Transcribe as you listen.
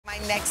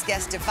next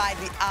guest defied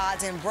the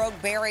odds and broke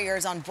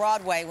barriers on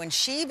Broadway when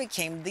she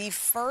became the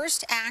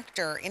first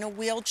actor in a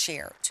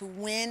wheelchair to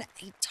win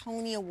a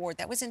Tony Award.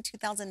 That was in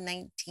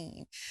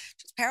 2019.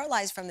 She was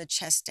paralyzed from the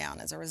chest down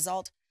as a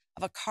result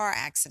of a car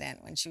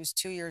accident when she was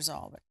 2 years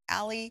old. But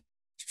Ali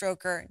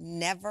Stroker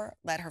never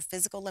let her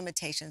physical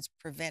limitations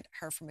prevent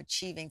her from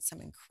achieving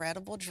some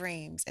incredible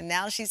dreams. And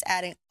now she's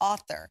adding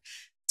author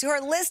to her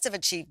list of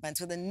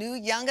achievements with a new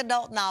young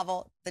adult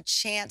novel, The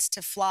Chance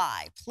to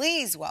Fly.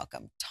 Please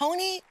welcome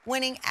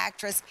Tony-winning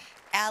actress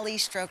Ali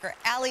Stroker.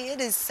 Ali,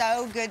 it is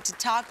so good to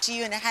talk to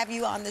you and to have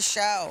you on the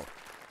show.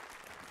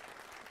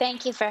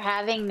 Thank you for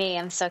having me.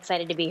 I'm so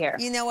excited to be here.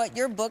 You know what?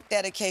 Your book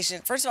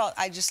dedication, first of all,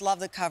 I just love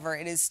the cover.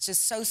 It is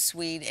just so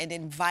sweet and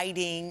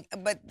inviting.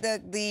 But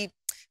the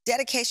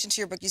dedication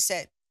to your book, you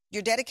said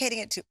you're dedicating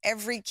it to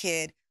every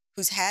kid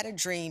who's had a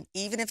dream,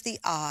 even if the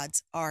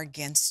odds are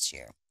against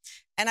you.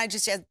 And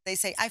they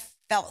say, I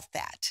felt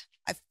that.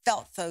 I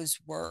felt those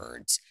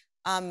words,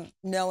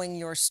 knowing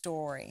your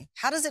story.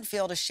 How does it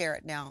feel to share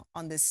it now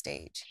on this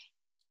stage?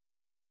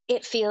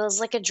 It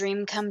feels like a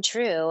dream come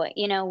true.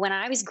 You know, when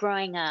I was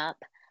growing up,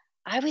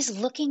 I was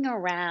looking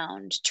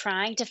around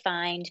trying to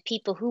find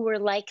people who were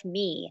like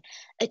me,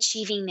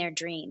 achieving their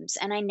dreams.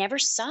 And I never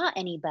saw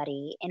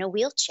anybody in a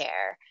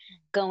wheelchair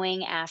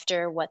going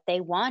after what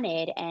they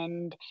wanted.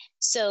 And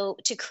so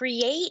to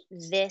create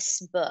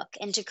this book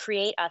and to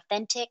create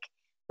authentic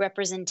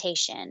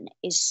representation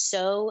is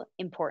so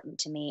important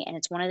to me. And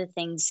it's one of the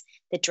things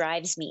that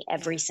drives me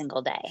every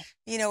single day.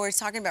 You know, we're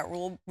talking about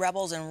rule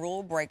rebels and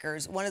rule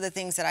breakers. One of the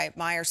things that I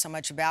admire so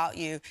much about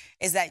you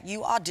is that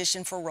you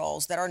audition for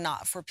roles that are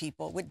not for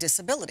people with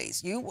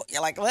disabilities. You're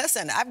like,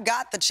 listen, I've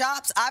got the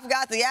chops, I've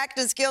got the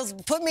acting skills,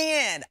 put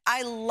me in.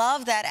 I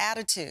love that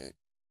attitude.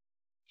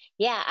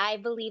 Yeah, I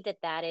believe that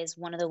that is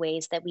one of the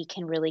ways that we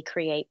can really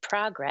create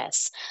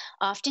progress.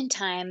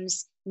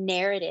 Oftentimes,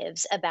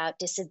 narratives about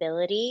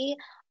disability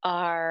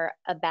are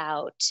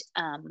about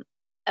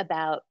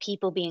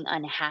people being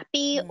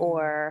unhappy, Mm.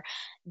 or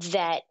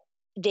that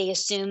they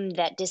assume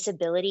that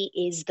disability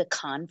is the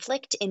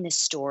conflict in the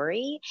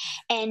story,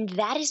 and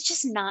that is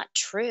just not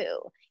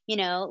true. You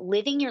know,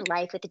 living your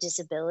life with a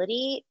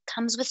disability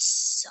comes with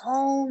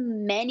so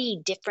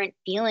many different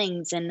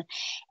feelings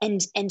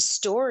and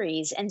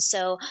stories. And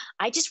so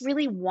I just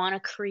really want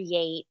to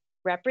create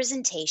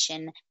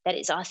representation that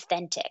is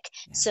authentic,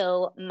 Yeah.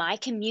 so my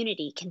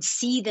community can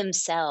see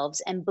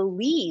themselves and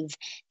believe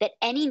that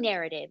any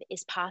narrative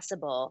is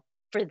possible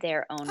for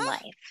their own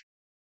life.